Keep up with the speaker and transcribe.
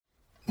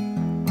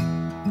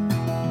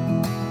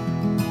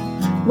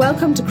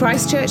Welcome to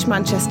Christchurch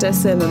Manchester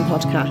Sermon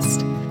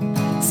Podcast.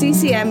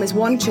 CCM is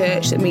one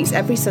church that meets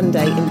every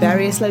Sunday in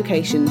various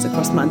locations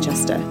across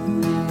Manchester.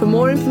 For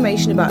more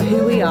information about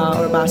who we are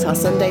or about our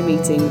Sunday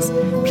meetings,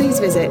 please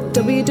visit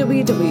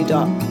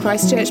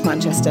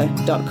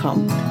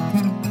www.christchurchmanchester.com.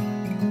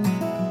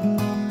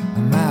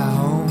 My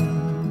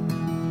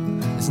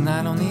home is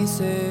not on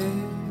this earth,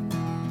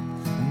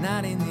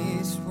 not in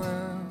this world.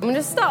 I'm going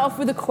to start off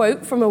with a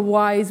quote from a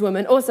wise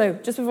woman. Also,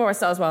 just before I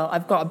start as well,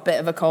 I've got a bit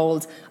of a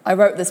cold. I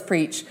wrote this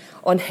preach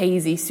on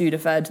hazy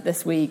Sudafed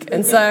this week,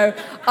 and so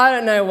I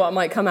don't know what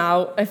might come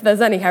out. If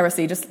there's any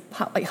heresy, just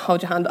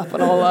hold your hand up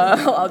and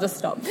I'll just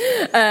stop.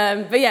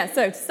 But yeah,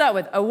 so to start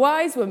with, a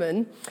wise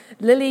woman,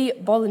 Lily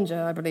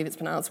Bollinger, I believe it's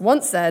pronounced,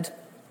 once said,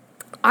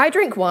 "I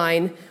drink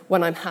wine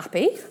when I'm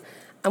happy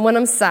and when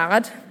I'm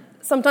sad.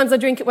 Sometimes I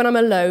drink it when I'm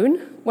alone.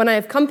 When I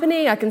have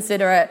company, I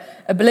consider it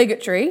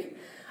obligatory.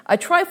 I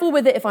trifle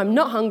with it if I'm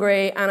not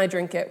hungry, and I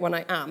drink it when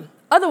I am.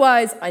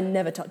 Otherwise, I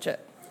never touch it,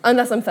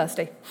 unless I'm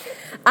thirsty."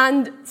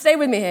 And stay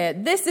with me here.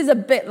 This is a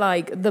bit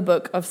like the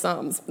book of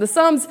Psalms. The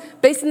Psalms,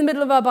 based in the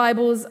middle of our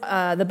Bibles,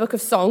 the book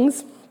of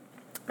songs.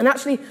 And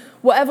actually,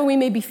 whatever we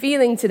may be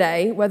feeling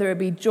today, whether it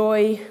be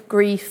joy,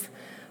 grief,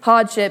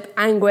 hardship,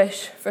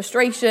 anguish,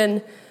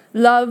 frustration,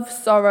 love,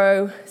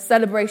 sorrow,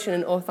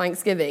 celebration, or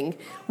thanksgiving,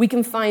 we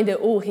can find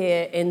it all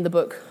here in the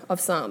book of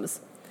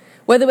Psalms.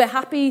 Whether we're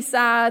happy,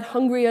 sad,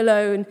 hungry,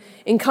 alone,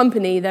 in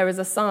company, there is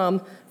a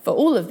psalm for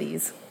all of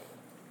these.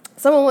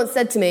 Someone once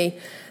said to me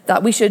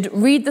that we should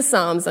read the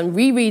Psalms and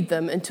reread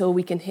them until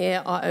we can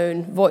hear our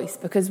own voice.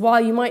 Because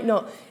while you might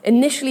not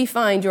initially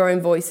find your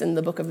own voice in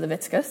the book of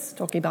Leviticus,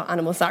 talking about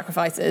animal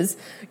sacrifices,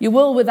 you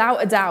will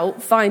without a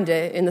doubt find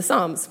it in the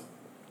Psalms.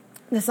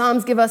 The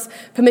Psalms give us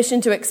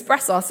permission to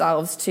express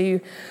ourselves,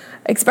 to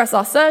express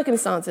our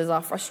circumstances,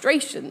 our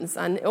frustrations,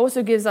 and it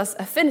also gives us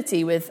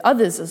affinity with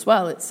others as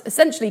well. It's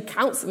essentially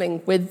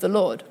counseling with the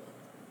Lord.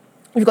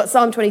 We've got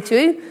Psalm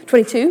 22.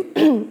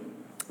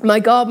 My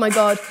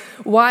God,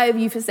 why have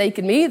you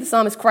forsaken me?" The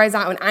psalmist cries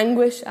out in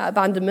anguish at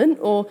abandonment.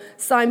 Or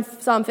Psalm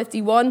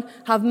 51,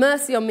 "Have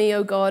mercy on me,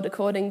 O God,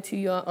 according to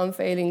your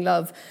unfailing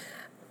love.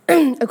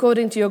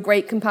 According to your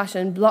great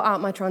compassion, blot out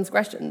my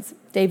transgressions."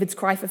 David's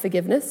cry for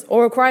forgiveness.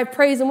 Or a cry of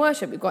praise and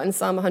worship we've got in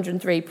Psalm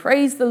 103.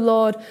 "Praise the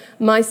Lord,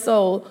 my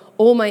soul,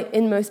 all my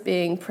inmost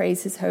being,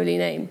 praise his holy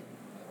name."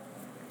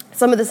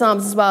 Some of the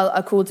Psalms as well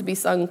are called to be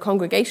sung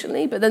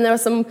congregationally, but then there are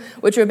some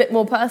which are a bit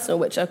more personal,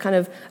 which are kind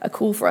of a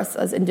call for us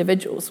as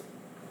individuals.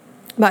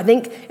 But I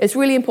think it's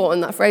really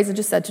important, that phrase I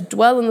just said, to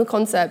dwell on the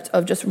concept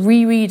of just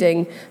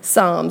rereading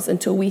Psalms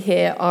until we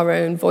hear our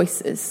own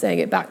voices saying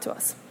it back to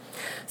us.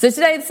 So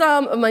today, the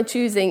psalm of my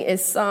choosing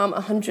is Psalm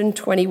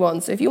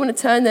 121. So if you want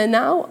to turn there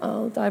now,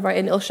 I'll dive right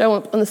in. It'll show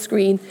up on the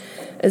screen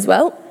as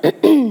well.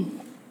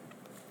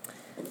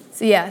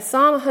 So yeah,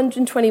 Psalm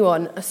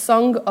 121, a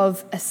song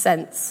of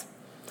ascents.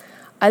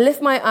 "I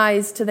lift my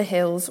eyes to the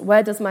hills.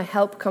 Where does my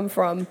help come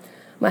from?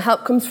 My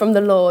help comes from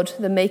the Lord,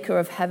 the maker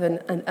of heaven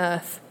and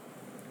earth.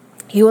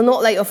 He will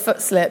not let your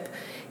foot slip.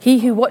 He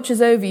who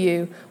watches over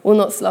you will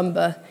not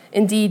slumber.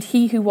 Indeed,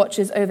 he who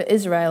watches over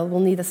Israel will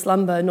neither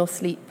slumber nor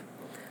sleep.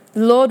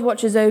 The Lord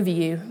watches over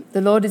you.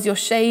 The Lord is your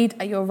shade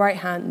at your right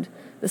hand.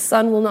 The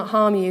sun will not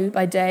harm you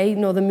by day,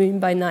 nor the moon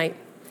by night.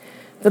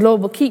 The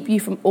Lord will keep you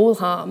from all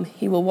harm.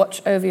 He will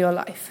watch over your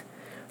life.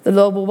 The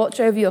Lord will watch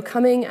over your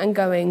coming and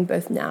going,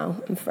 both now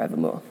and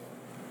forevermore."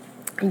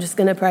 I'm just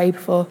going to pray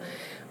before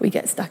we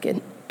get stuck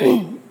in.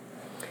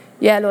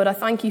 Yeah, Lord, I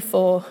thank you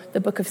for the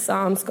book of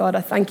Psalms, God.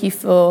 I thank you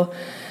for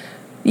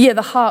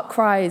the heart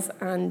cries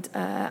and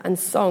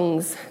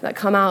songs that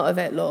come out of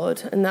it,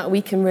 Lord, and that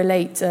we can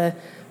relate to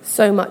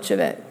so much of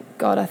it.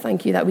 God, I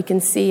thank you that we can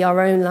see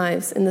our own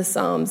lives in the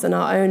Psalms and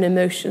our own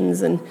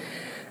emotions, and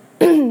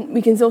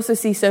we can also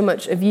see so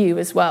much of you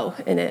as well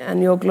in it,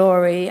 and your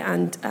glory,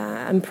 and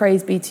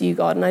praise be to you,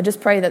 God. And I just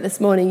pray that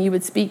this morning you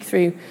would speak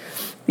through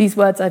these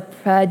words I've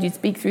prepared. You'd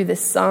speak through this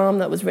psalm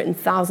that was written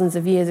thousands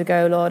of years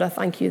ago, Lord. I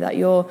thank you that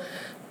your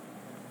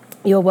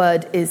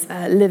word is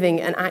living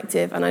and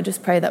active, and I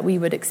just pray that we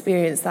would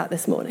experience that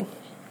this morning.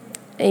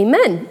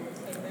 Amen.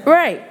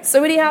 Right,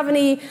 so do you have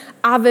any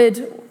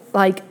avid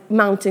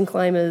mountain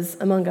climbers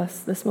among us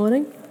this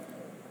morning?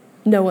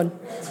 No one,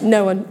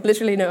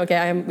 literally no.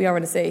 Okay, we are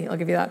in a sea, I'll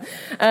give you that.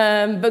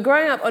 But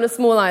growing up on a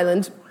small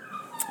island,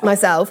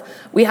 myself,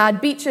 we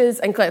had beaches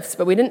and cliffs,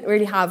 but we didn't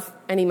really have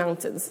any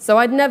mountains. So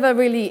I'd never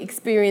really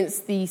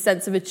experienced the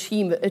sense of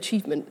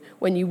achievement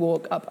when you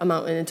walk up a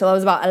mountain until I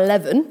was about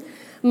 11.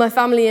 My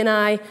family and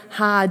I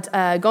had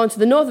gone to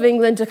the north of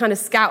England to kind of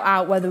scout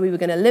out whether we were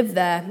going to live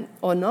there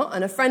or not.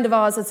 And a friend of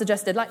ours had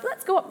suggested,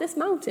 let's go up this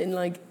mountain.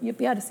 You'd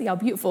be able to see how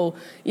beautiful,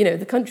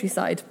 the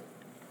countryside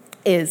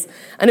is.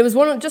 And it was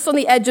one just on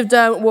the edge of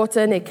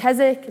Derwentwater near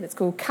Keswick, and it's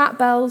called Cat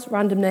Bells.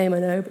 Random name, I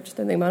know, but just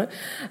don't think about it.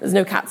 There's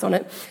no cats on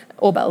it,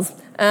 or bells.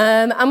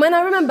 And when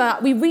I remember,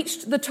 we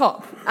reached the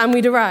top and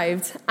we'd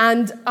arrived,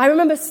 and I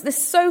remember this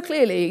so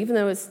clearly, even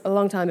though it was a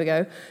long time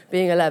ago,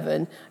 being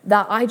 11,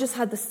 that I just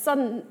had the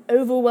sudden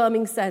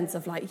overwhelming sense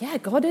of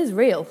God is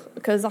real,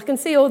 because I can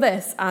see all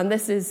this, and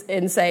this is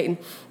insane.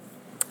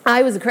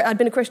 I'd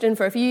been a Christian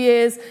for a few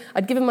years.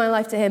 I'd given my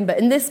life to him. But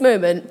in this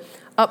moment,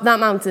 up that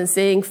mountain,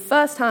 seeing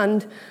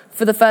firsthand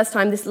for the first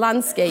time this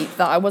landscape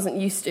that I wasn't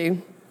used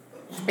to,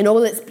 in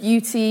all its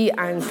beauty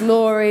and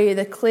glory,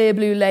 the clear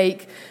blue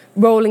lake,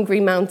 rolling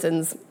green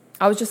mountains,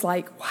 I was just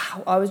like,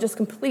 wow. I was just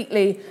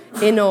completely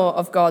in awe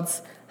of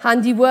God's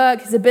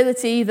handiwork, his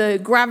ability, the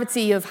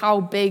gravity of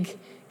how big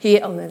he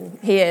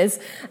is.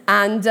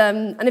 And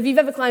if you've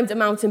ever climbed a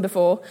mountain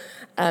before,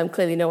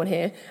 clearly no one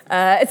here,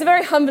 it's a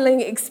very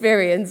humbling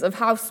experience of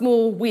how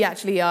small we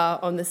actually are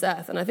on this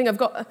earth. And I think I've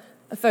got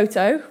a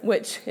photo,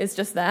 which is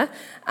just there.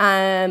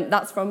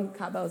 That's from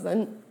Cat Bells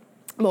then.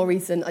 More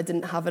recent, I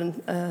didn't have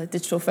a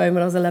digital phone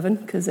when I was 11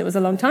 because it was a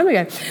long time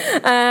ago.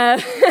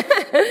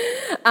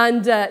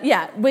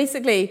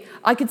 Basically,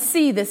 I could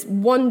see this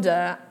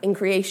wonder in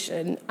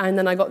creation, and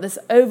then I got this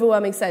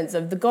overwhelming sense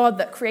of the God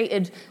that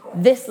created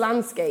this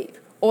landscape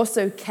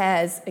also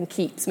cares and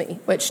keeps me,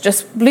 which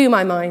just blew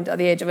my mind at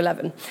the age of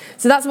 11.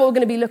 So that's what we're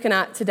going to be looking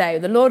at today.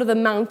 The Lord of the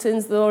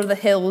mountains, the Lord of the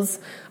hills,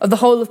 of the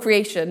whole of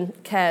creation,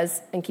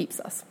 cares and keeps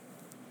us.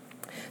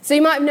 So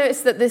you might have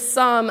noticed that this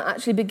psalm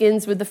actually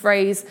begins with the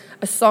phrase,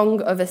 a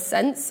song of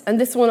ascents. And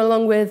this one,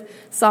 along with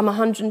Psalm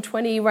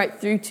 120 right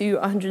through to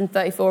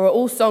 134, are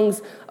all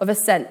songs of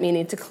ascent,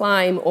 meaning to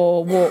climb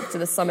or walk to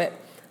the summit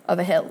of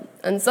a hill.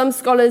 And some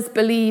scholars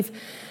believe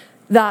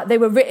that they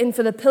were written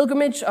for the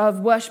pilgrimage of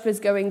worshippers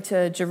going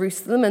to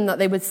Jerusalem, and that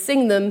they would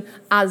sing them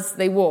as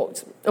they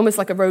walked, almost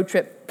like a road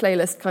trip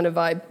playlist kind of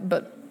vibe,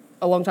 but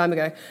a long time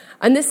ago.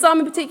 And this psalm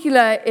in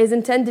particular is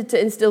intended to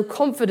instill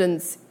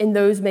confidence in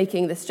those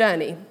making this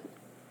journey.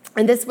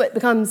 And this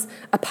becomes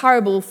a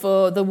parable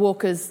for the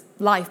walker's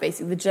life,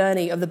 basically, the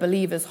journey of the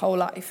believer's whole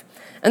life.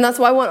 And that's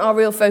what I want our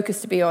real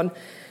focus to be on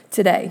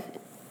today.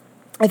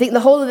 I think the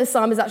whole of this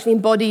psalm is actually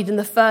embodied in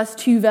the first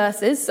two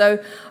verses. So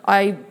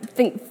I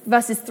think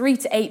verses 3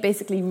 to 8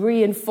 basically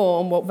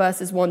reinform what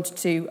verses 1 to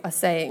 2 are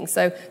saying.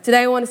 So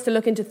today I want us to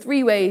look into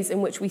three ways in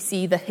which we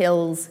see the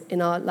hills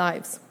in our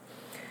lives.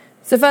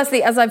 So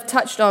firstly, as I've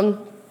touched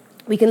on,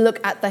 we can look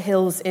at the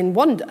hills in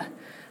wonder.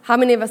 How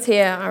many of us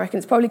here, I reckon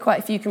it's probably quite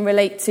a few, can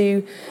relate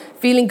to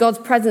feeling God's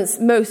presence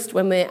most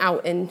when we're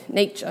out in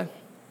nature?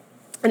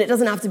 And it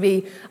doesn't have to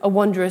be a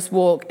wondrous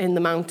walk in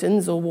the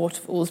mountains or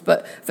waterfalls,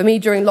 but for me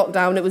during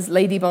lockdown it was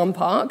Ladybarn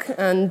Park,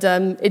 and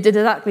it did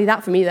exactly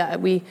that for me there.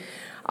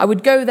 I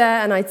would go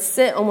there and I'd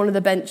sit on one of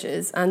the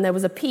benches, and there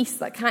was a peace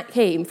that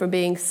came from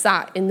being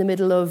sat in the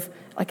middle of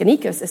like an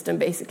ecosystem,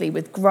 basically,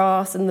 with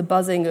grass and the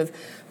buzzing of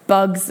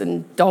bugs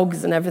and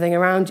dogs and everything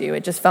around you.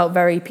 It just felt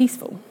very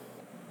peaceful.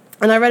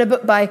 And I read a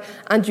book by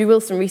Andrew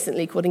Wilson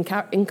recently called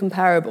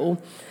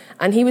Incomparable,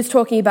 and he was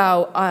talking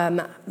about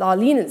our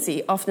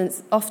leniency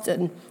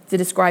often to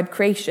describe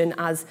creation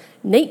as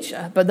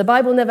nature. But the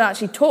Bible never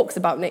actually talks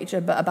about nature,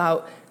 but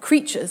about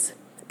creatures,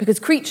 because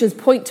creatures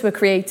point to a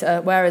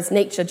creator, whereas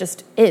nature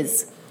just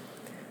is.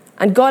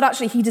 And God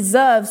actually, he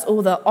deserves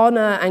all the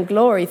honor and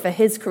glory for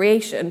his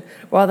creation,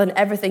 rather than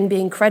everything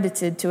being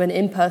credited to an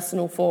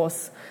impersonal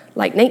force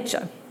like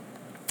nature.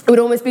 It would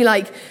almost be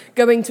like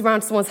going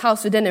around someone's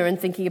house for dinner and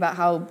thinking about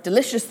how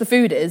delicious the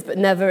food is, but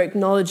never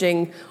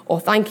acknowledging or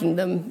thanking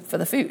them for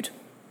the food.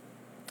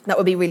 That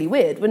would be really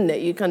weird, wouldn't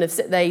it? You kind of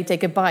sit there, you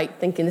take a bite,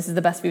 thinking this is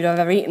the best food I've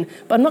ever eaten.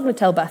 But I'm not going to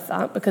tell Beth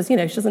that because, she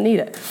doesn't need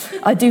it.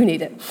 I do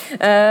need it.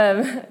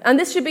 And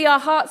this should be our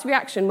heart's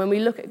reaction when we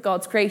look at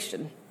God's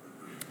creation.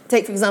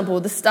 Take, for example,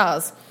 the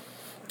stars.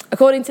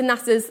 According to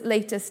NASA's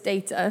latest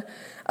data,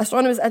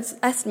 astronomers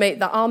estimate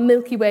that our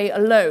Milky Way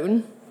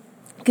alone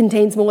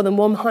contains more than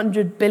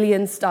 100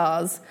 billion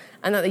stars,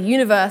 and that the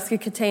universe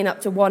could contain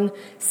up to 1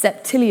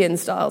 septillion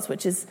stars,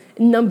 which is,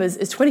 in numbers,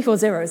 is 24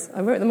 zeros.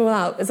 I wrote them all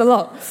out. It's a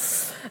lot.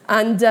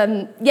 And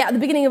at the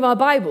beginning of our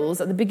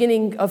Bibles, at the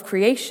beginning of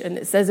creation,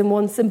 it says in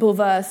one simple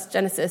verse,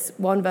 Genesis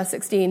 1, verse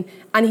 16,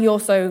 and he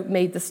also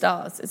made the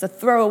stars. It's a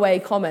throwaway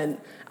comment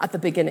at the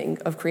beginning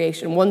of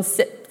creation. 1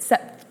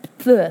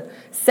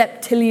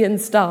 septillion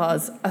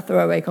stars, a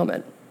throwaway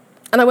comment.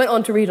 And I went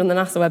on to read on the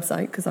NASA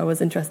website, because I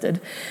was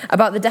interested,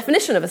 about the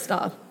definition of a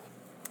star.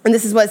 And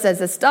this is what it says.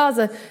 The stars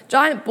are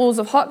giant balls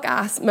of hot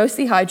gas,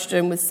 mostly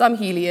hydrogen, with some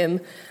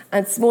helium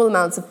and small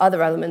amounts of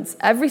other elements.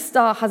 Every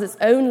star has its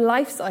own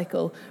life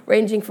cycle,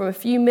 ranging from a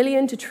few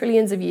million to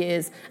trillions of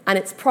years, and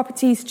its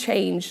properties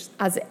change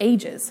as it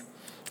ages.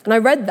 And I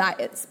read that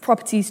its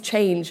properties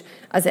change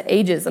as it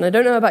ages. And I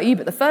don't know about you,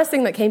 but the first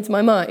thing that came to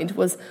my mind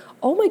was,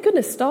 oh my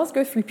goodness, stars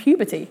go through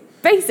puberty.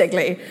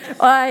 Basically,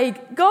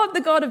 God,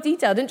 the God of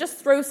detail, didn't just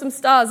throw some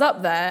stars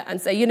up there and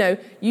say,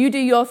 you do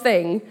your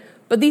thing.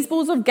 But these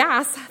balls of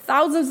gas,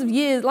 thousands of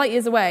light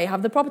years away,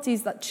 have the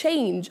properties that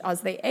change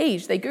as they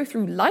age. They go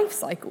through life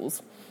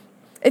cycles.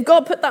 If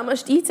God put that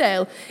much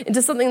detail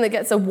into something that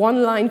gets a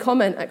one-line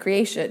comment at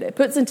creation, it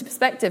puts into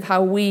perspective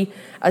how we,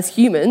 as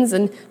humans,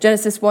 and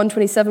Genesis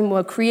 1:27,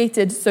 were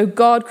created. So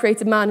God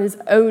created man in his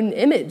own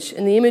image.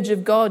 In the image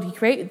of God, he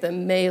created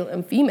them, male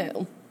and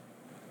female.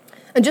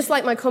 And just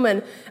like my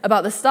comment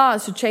about the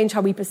stars should change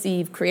how we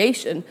perceive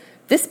creation,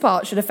 this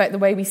part should affect the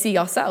way we see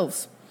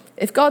ourselves.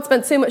 If God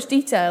spent so much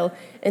detail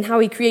in how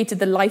he created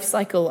the life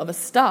cycle of a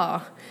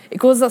star, it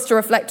causes us to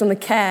reflect on the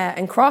care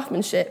and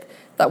craftsmanship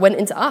that went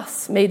into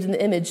us, made in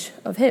the image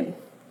of him.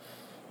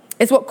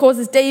 It's what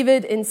causes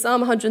David in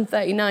Psalm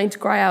 139 to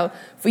cry out,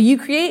 "For you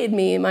created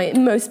me in my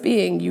inmost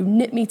being. You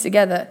knit me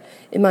together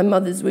in my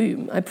mother's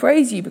womb. I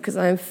praise you because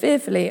I am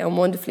fearfully and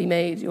wonderfully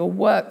made. Your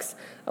works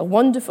are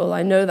wonderful.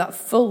 I know that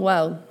full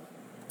well.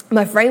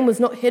 My frame was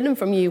not hidden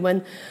from you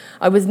when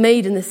I was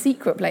made in the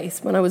secret place,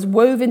 when I was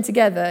woven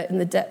together in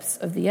the depths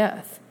of the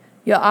earth.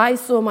 Your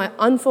eyes saw my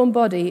unformed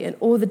body, and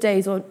all the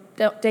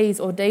days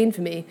ordained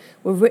for me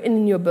were written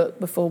in your book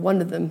before one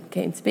of them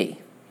came to be."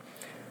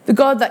 The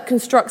God that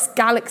constructs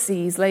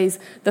galaxies, lays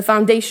the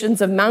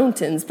foundations of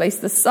mountains,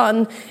 placed the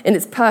sun in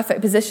its perfect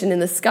position in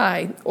the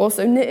sky,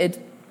 also knitted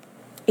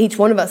each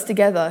one of us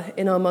together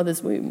in our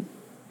mother's womb.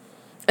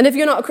 And if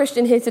you're not a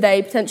Christian here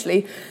today,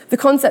 potentially, the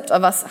concept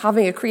of us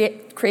having a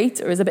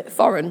creator is a bit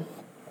foreign.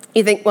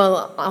 You think,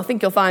 well, I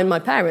think you'll find my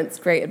parents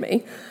created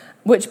me,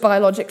 which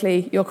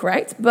biologically you're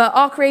correct, but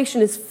our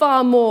creation is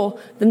far more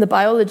than the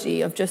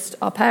biology of just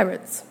our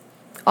parents.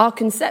 Our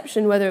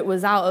conception, whether it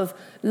was out of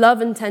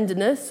love and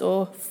tenderness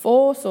or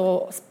force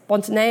or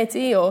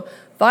spontaneity or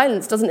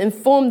violence, doesn't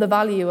inform the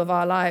value of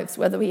our lives,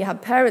 whether we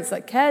have parents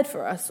that cared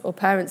for us or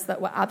parents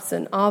that were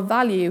absent. Our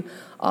value,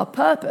 our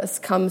purpose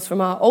comes from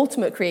our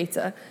ultimate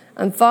creator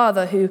and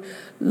Father who,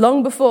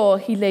 long before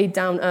he laid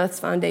down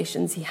earth's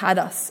foundations, he had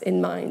us in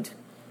mind,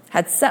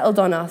 had settled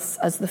on us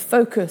as the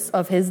focus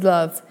of his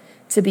love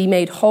to be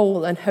made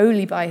whole and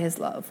holy by his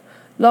love.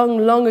 Long,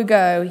 long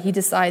ago, he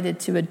decided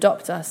to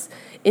adopt us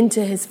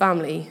into his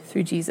family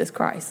through Jesus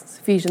Christ.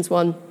 Ephesians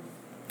 1,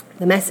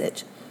 the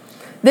message.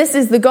 This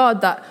is the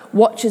God that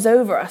watches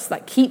over us,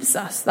 that keeps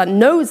us, that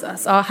knows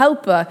us, our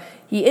helper.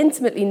 He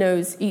intimately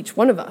knows each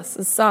one of us.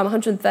 As Psalm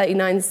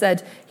 139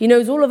 said, he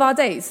knows all of our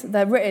days.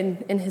 They're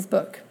written in his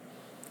book.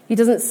 He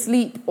doesn't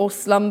sleep or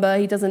slumber.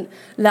 He doesn't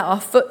let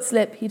our foot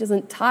slip. He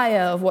doesn't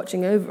tire of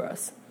watching over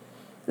us.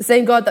 The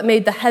same God that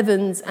made the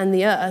heavens and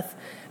the earth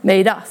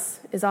made us,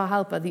 is our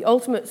helper. The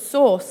ultimate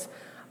source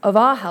of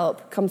our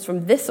help comes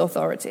from this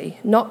authority,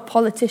 not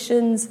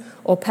politicians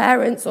or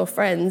parents or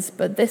friends,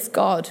 but this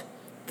God,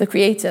 the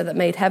creator that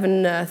made heaven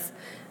and earth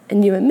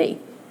and you and me.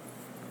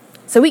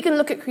 So we can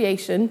look at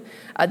creation,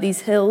 at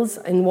these hills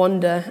in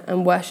wonder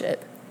and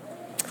worship.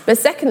 But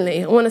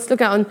secondly, I want us to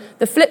look at on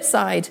the flip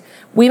side,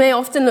 we may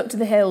often look to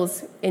the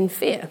hills in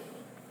fear.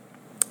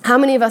 How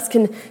many of us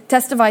can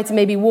testify to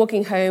maybe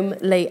walking home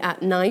late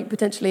at night,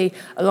 potentially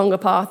along a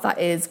path that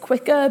is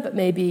quicker, but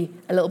maybe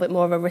a little bit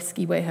more of a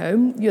risky way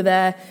home? You're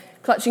there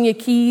clutching your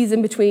keys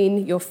in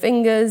between your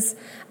fingers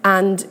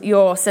and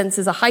your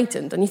senses are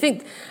heightened. And you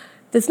think,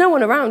 there's no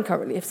one around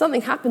currently. If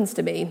something happens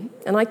to me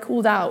and I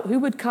called out, who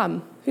would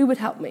come? Who would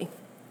help me?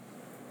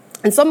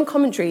 And some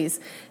commentaries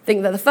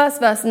think that the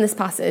first verse in this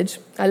passage,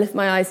 I lift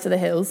my eyes to the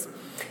hills,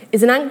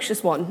 is an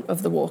anxious one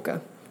of the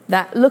walker.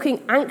 That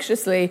looking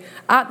anxiously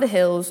at the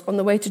hills on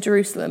the way to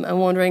Jerusalem and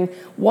wondering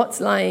what's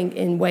lying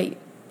in wait.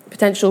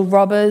 Potential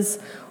robbers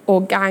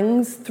or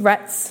gangs,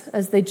 threats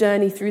as they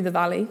journey through the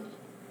valley.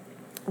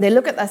 They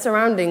look at their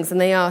surroundings and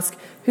they ask,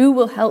 who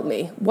will help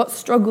me? What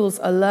struggles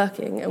are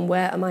lurking and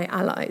where are my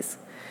allies?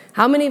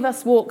 How many of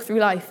us walk through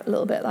life a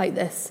little bit like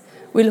this?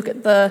 We look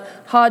at the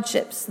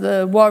hardships,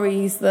 the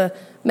worries, the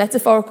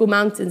metaphorical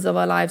mountains of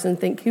our lives and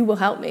think, who will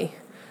help me?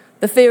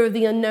 The fear of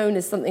the unknown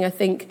is something I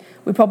think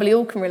we probably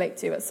all can relate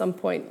to at some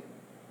point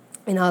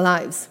in our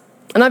lives.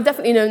 And I've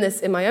definitely known this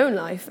in my own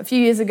life. A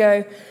few years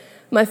ago,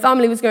 my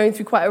family was going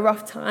through quite a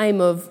rough time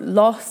of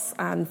loss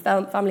and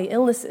family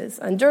illnesses.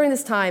 And during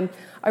this time,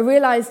 I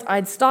realized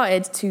I'd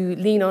started to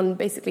lean on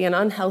basically an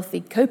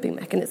unhealthy coping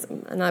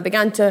mechanism. And I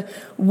began to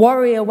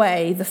worry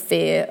away the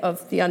fear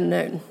of the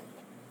unknown.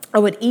 I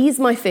would ease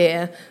my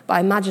fear by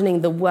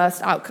imagining the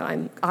worst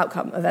outcome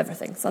of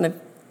everything, sort of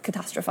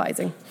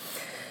catastrophizing.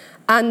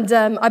 And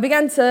I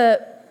began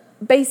to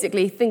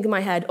basically think in my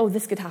head, oh,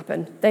 this could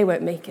happen. They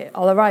won't make it.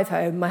 I'll arrive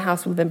home. My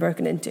house will have been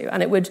broken into.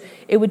 And it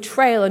would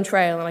trail and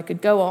trail, and I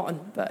could go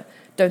on, but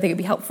don't think it'd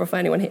be helpful for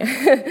anyone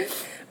here.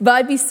 But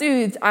I'd be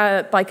soothed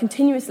by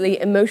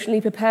continuously emotionally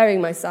preparing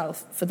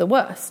myself for the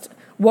worst.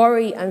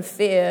 Worry and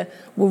fear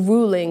were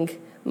ruling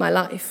my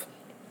life.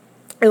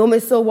 I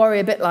almost saw worry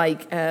a bit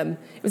like, it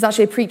was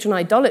actually a preach on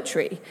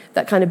idolatry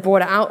that kind of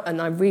brought it out,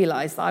 and I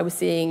realized that I was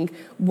seeing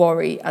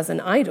worry as an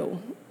idol,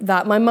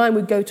 that my mind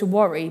would go to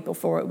worry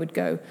before it would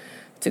go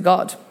to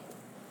God.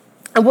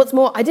 And what's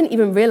more, I didn't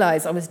even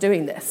realize I was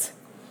doing this.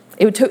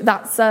 It took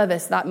that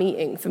service, that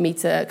meeting, for me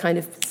to kind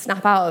of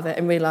snap out of it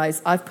and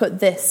realize I've put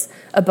this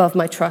above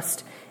my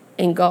trust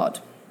in God.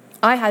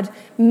 I had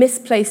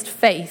misplaced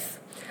faith.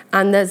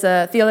 And there's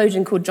a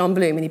theologian called John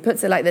Bloom, and he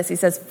puts it like this. He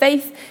says,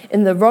 faith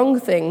in the wrong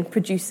thing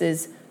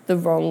produces the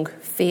wrong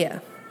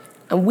fear.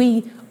 And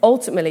we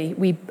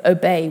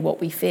obey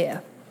what we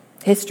fear.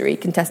 History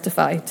can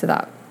testify to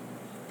that.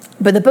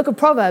 But the book of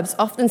Proverbs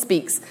often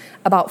speaks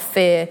about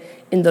fear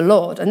in the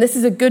Lord. And this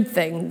is a good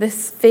thing.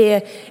 This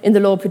fear in the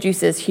Lord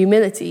produces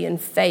humility and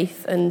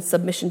faith and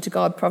submission to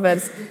God.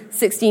 Proverbs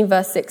 16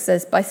 verse 6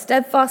 says, by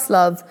steadfast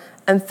love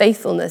and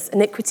faithfulness,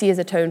 iniquity is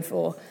atoned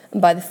for,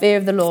 and by the fear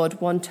of the Lord,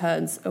 one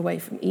turns away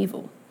from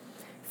evil.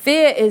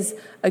 Fear is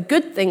a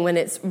good thing when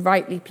it's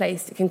rightly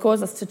placed. It can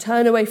cause us to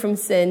turn away from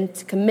sin,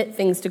 to commit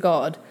things to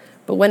God,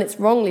 but when it's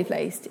wrongly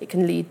placed, it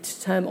can lead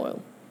to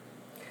turmoil.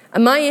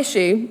 And my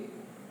issue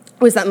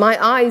was that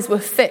my eyes were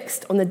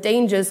fixed on the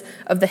dangers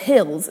of the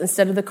hills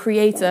instead of the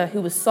Creator who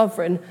was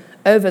sovereign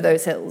over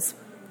those hills.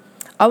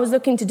 I was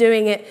looking to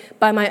doing it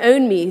by my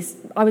own means.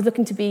 I was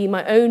looking to be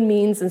my own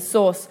means and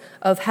source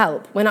of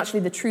help, when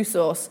actually the true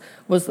source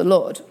was the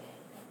Lord.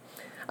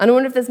 And I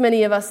wonder if there's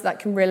many of us that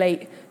can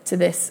relate to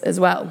this as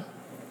well.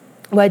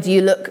 Where do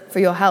you look for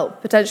your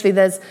help? Potentially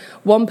there's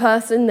one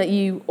person that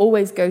you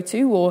always go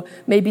to, or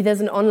maybe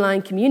there's an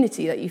online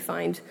community that you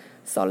find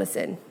solace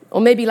in. Or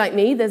maybe like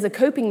me, there's a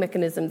coping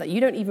mechanism that you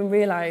don't even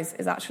realize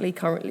is actually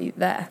currently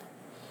there.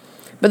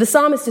 But the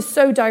psalmist is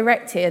so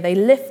direct here. They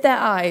lift their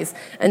eyes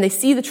and they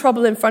see the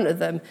trouble in front of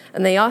them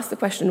and they ask the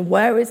question,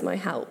 where is my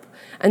help?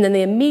 And then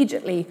they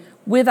immediately,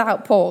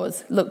 without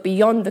pause, look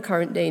beyond the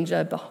current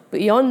danger,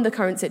 beyond the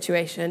current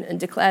situation, and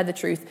declare the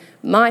truth.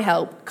 My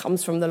help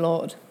comes from the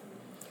Lord.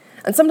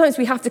 And sometimes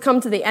we have to come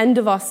to the end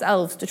of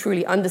ourselves to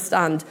truly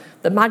understand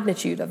the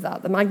magnitude of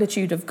that, the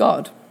magnitude of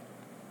God.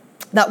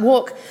 That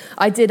walk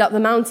I did up the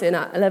mountain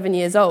at 11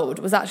 years old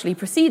was actually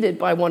preceded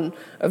by one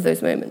of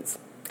those moments.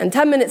 And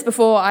 10 minutes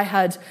before I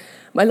had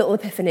my little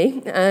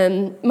epiphany,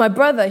 my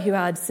brother, who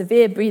had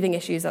severe breathing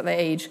issues at that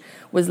age,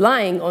 was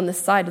lying on the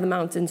side of the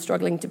mountain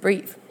struggling to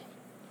breathe.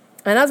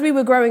 And as we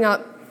were growing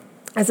up,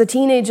 as a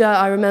teenager,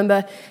 I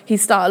remember he'd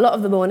start a lot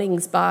of the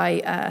mornings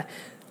by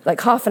like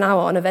half an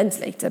hour on a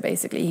ventilator,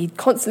 basically. He'd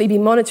constantly be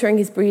monitoring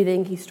his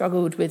breathing. He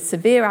struggled with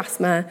severe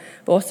asthma,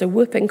 but also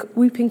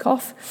whooping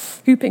cough.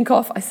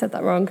 I said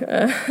that wrong.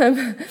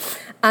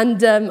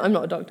 And I'm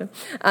not a doctor.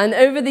 And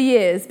over the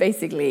years,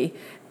 basically,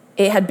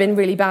 it had been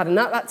really bad. And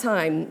at that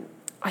time,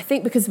 I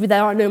think because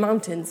there are no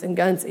mountains in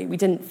Guernsey, we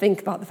didn't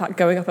think about the fact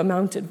going up a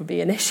mountain would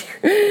be an issue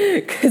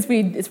because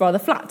it's rather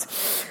flat.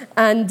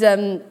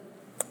 And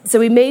so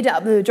we made it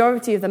up the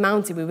majority of the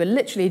mountain. We were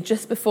literally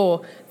just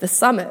before the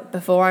summit,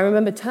 before I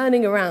remember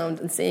turning around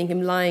and seeing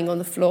him lying on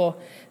the floor,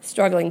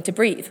 struggling to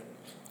breathe.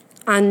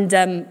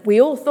 And we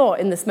all thought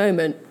in this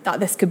moment that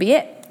this could be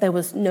it. There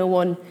was no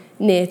one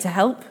near to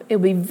help. It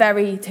would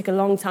take a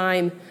long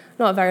time,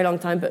 not a very long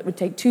time, but it would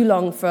take too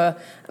long for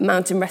a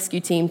mountain rescue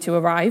team to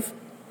arrive.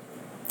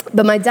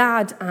 But my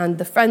dad and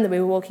the friend that we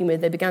were walking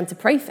with, they began to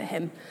pray for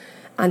him.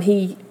 And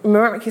he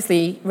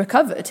miraculously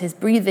recovered. His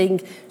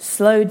breathing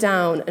slowed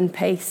down and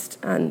paced,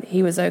 and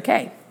he was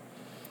okay.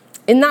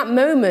 In that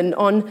moment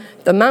on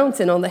the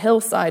mountain, on the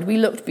hillside, we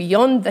looked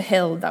beyond the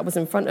hill that was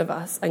in front of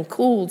us and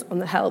called on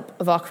the help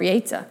of our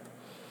Creator.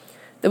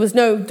 There was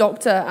no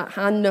doctor at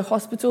hand, no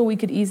hospital we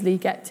could easily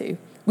get to.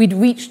 We'd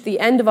reached the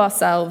end of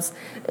ourselves,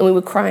 and we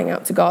were crying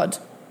out to God.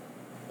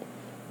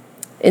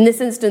 In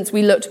this instance,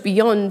 we looked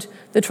beyond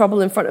the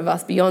trouble in front of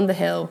us, beyond the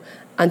hill,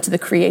 and to the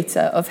Creator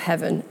of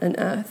heaven and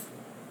earth.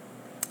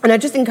 And I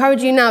just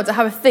encourage you now to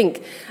have a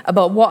think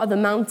about what are the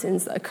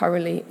mountains that are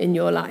currently in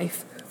your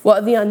life. What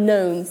are the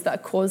unknowns that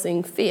are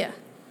causing fear?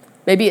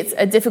 Maybe it's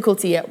a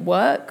difficulty at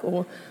work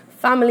or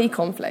family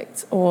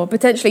conflict, or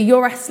potentially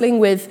you're wrestling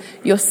with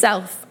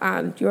yourself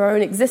and your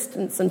own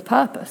existence and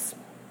purpose.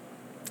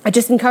 I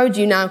just encourage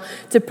you now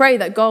to pray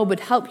that God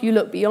would help you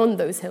look beyond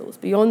those hills,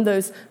 beyond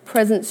those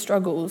present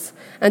struggles,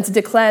 and to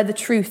declare the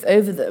truth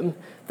over them,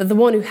 that the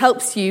one who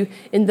helps you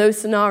in those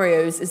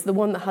scenarios is the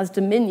one that has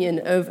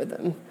dominion over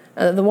them,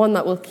 and the one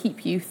that will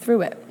keep you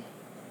through it.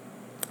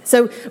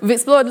 So we've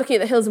explored looking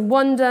at the hills in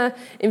wonder,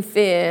 in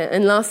fear,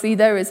 and lastly,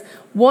 there is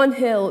one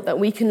hill that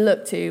we can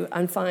look to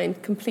and find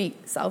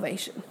complete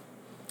salvation.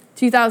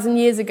 2,000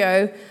 years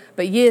ago,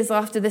 but years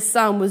after this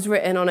psalm was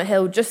written on a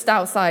hill just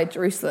outside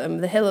Jerusalem,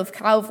 the hill of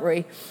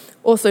Calvary,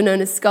 also known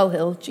as Skull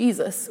Hill,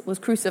 Jesus was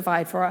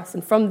crucified for us.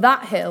 And from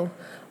that hill,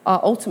 our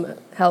ultimate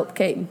help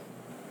came.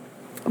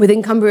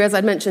 Within Cumbria, as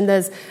I'd mentioned,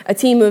 there's a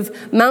team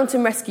of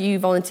mountain rescue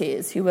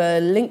volunteers who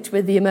were linked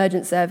with the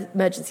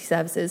emergency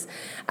services.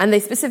 And they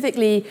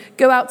specifically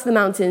go out to the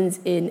mountains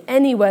in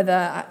any weather,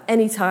 at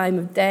any time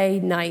of day,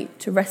 night,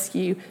 to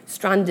rescue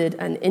stranded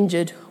and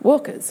injured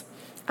walkers.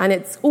 And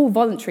it's all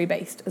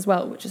voluntary-based as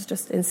well, which is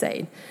just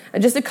insane.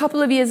 And just a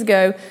couple of years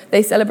ago,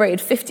 they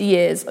celebrated 50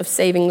 years of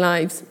saving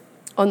lives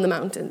on the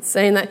mountains,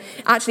 saying that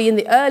actually in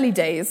the early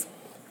days,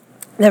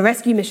 their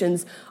rescue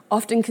missions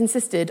often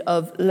consisted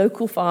of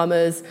local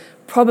farmers,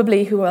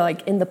 probably who were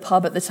like in the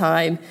pub at the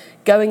time,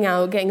 going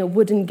out, getting a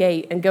wooden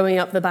gate and going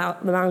up the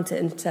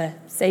mountain to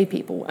save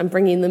people and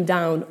bringing them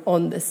down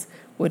on this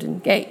wooden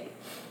gate.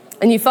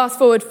 And you fast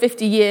forward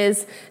 50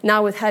 years,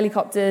 now with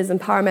helicopters and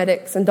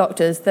paramedics and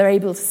doctors, they're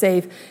able to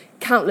save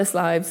countless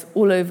lives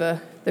all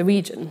over the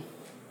region.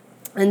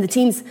 And the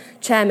team's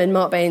chairman,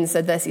 Mark Baines,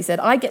 said this. He said,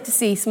 "I get to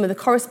see some of the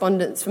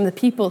correspondence from the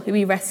people who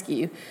we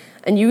rescue,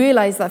 and you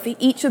realize that for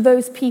each of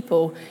those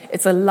people,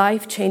 it's a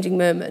life-changing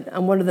moment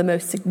and one of the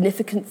most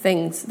significant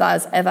things that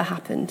has ever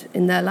happened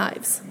in their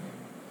lives."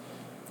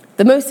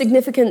 The most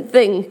significant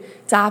thing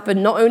to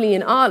happen not only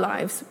in our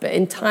lives, but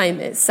in time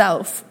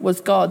itself, was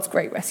God's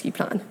great rescue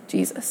plan,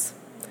 Jesus.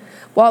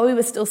 While we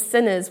were still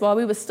sinners, while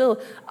we were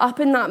still up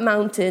in that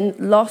mountain,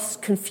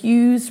 lost,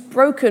 confused,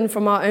 broken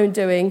from our own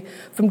doing,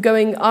 from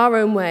going our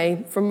own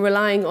way, from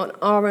relying on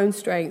our own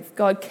strength,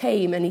 God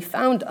came and he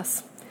found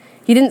us.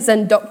 He didn't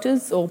send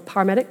doctors or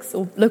paramedics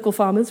or local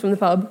farmers from the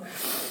pub,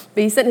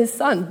 but he sent his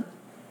son.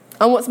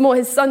 And what's more,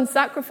 his son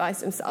sacrificed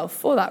himself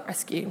for that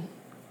rescue.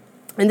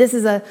 And this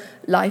is a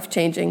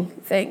life-changing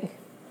thing.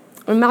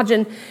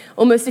 Imagine,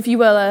 almost if you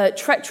will, a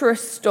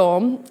treacherous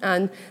storm,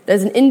 and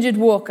there's an injured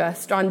walker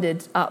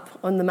stranded up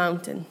on the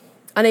mountain,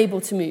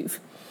 unable to move.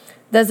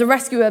 There's a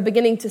rescuer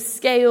beginning to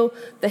scale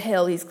the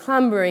hill. He's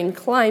clambering,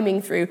 climbing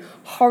through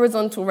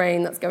horizontal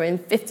rain that's going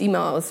 50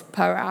 miles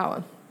per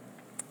hour.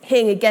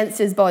 Hitting against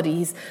his body,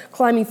 he's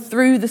climbing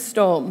through the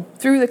storm,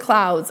 through the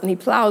clouds, and he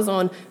plows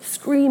on,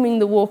 screaming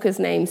the walker's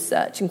name,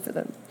 searching for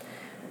them.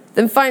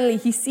 Then finally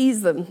he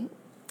sees them.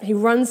 He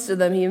runs to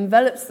them, he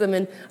envelops them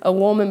in a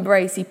warm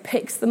embrace, he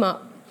picks them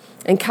up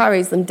and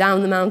carries them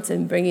down the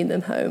mountain, bringing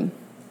them home.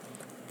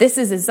 This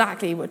is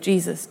exactly what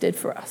Jesus did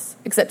for us,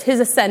 except his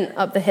ascent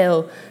up the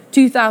hill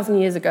 2,000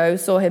 years ago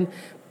saw him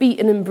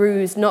beaten and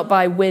bruised not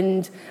by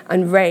wind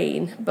and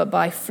rain, but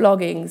by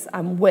floggings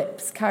and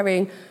whips,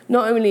 carrying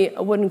not only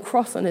a wooden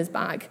cross on his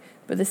back,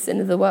 but the sin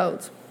of the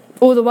world.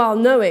 All the while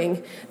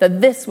knowing that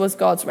this was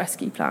God's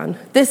rescue plan.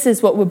 This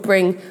is what would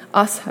bring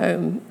us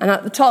home. And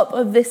at the top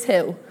of this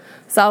hill,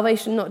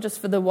 salvation, not just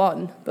for the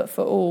one, but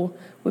for all,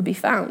 would be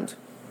found.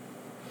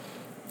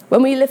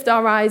 When we lift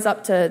our eyes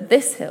up to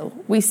this hill,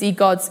 we see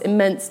God's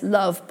immense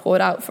love poured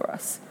out for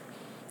us.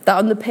 That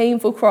on the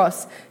painful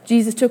cross,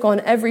 Jesus took on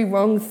every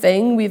wrong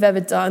thing we've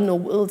ever done or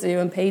will do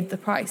and paid the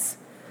price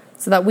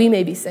so that we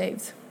may be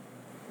saved.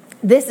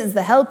 This is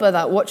the helper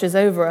that watches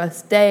over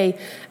us day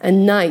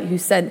and night, who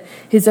sent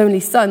his only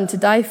son to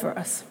die for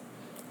us,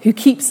 who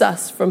keeps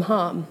us from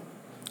harm.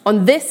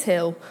 On this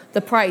hill,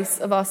 the price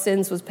of our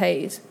sins was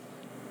paid.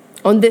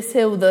 On this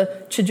hill,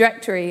 the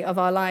trajectory of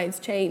our lives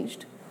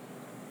changed.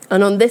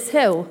 And on this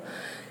hill,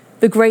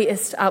 the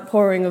greatest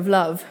outpouring of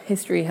love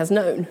history has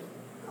known.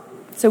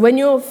 So when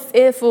you're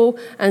fearful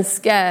and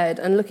scared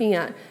and looking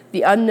at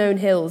the unknown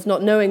hills,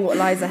 not knowing what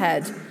lies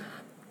ahead,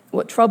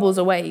 what troubles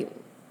await,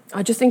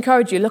 I just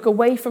encourage you, look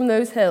away from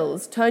those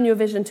hills. Turn your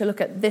vision to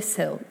look at this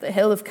hill, the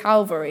hill of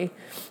Calvary,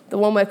 the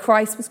one where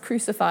Christ was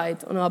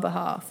crucified on our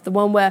behalf, the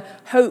one where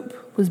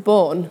hope was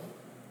born,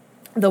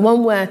 the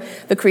one where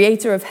the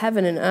creator of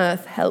heaven and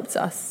earth helped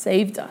us,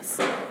 saved us,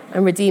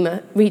 and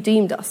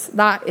redeemed us.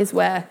 That is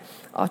where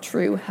our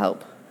true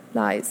help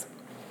lies.